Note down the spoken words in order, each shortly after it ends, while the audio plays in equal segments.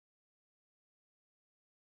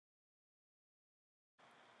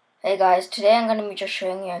Hey guys, today I'm going to be just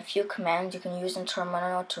showing you a few commands you can use in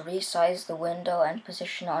Terminal to resize the window and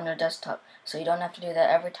position it on your desktop, so you don't have to do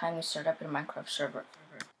that every time you start up your Minecraft server.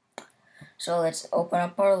 So let's open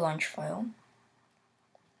up our launch file.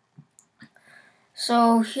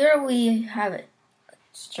 So here we have it.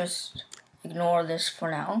 Let's just ignore this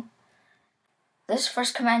for now. This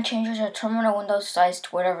first command changes your terminal window size to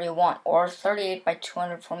whatever you want, or 38 by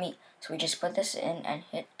 200 for me. So we just put this in and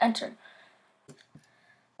hit enter.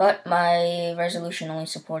 But my resolution only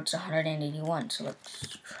supports 181, so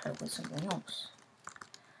let's try with something else.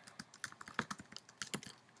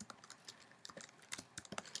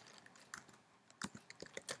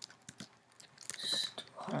 Let's do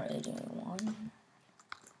 181.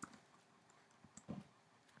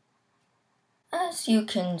 As you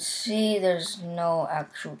can see, there's no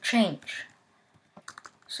actual change.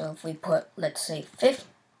 So if we put, let's say, 50,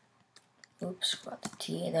 oops, got the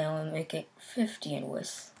T, then we'll make it 50 in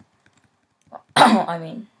width. I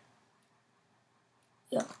mean,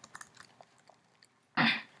 yeah.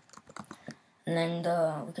 And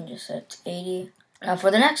then we can just set it to 80. Now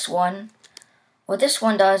for the next one, what this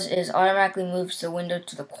one does is automatically moves the window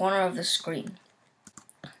to the corner of the screen,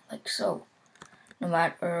 like so. No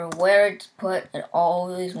matter where it's put, it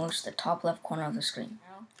always moves to the top left corner of the screen.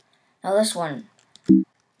 Now this one,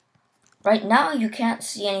 right now you can't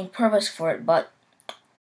see any purpose for it, but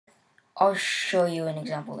I'll show you an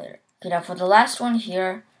example later. Okay, now for the last one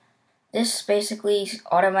here, this basically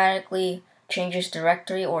automatically changes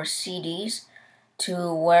directory or CDs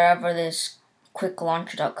to wherever this quick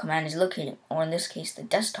launcher command is located, or in this case the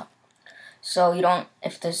desktop. So you don't,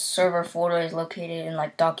 if the server folder is located in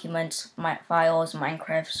like documents, files,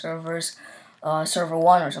 Minecraft servers, server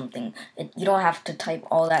 1 or something, you don't have to type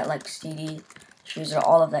all that like CD, chooser,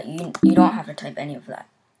 all of that. You don't have to type any of that.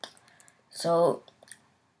 So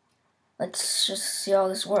let's just see how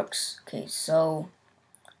this works. Okay, so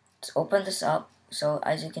let's open this up. So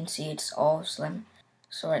as you can see, it's all slim.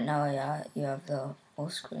 So right now, yeah, you have the full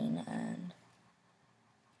screen, and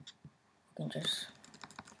you can just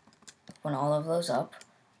open all of those up,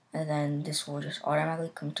 and then this will just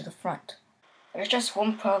automatically come to the front. There's just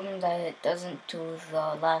one problem that it doesn't do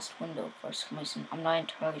the last window for some reason. I'm not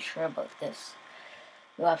entirely sure about this.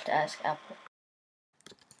 You'll have to ask Apple.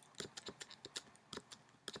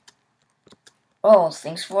 Oh,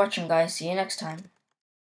 thanks for watching, guys. See you next time.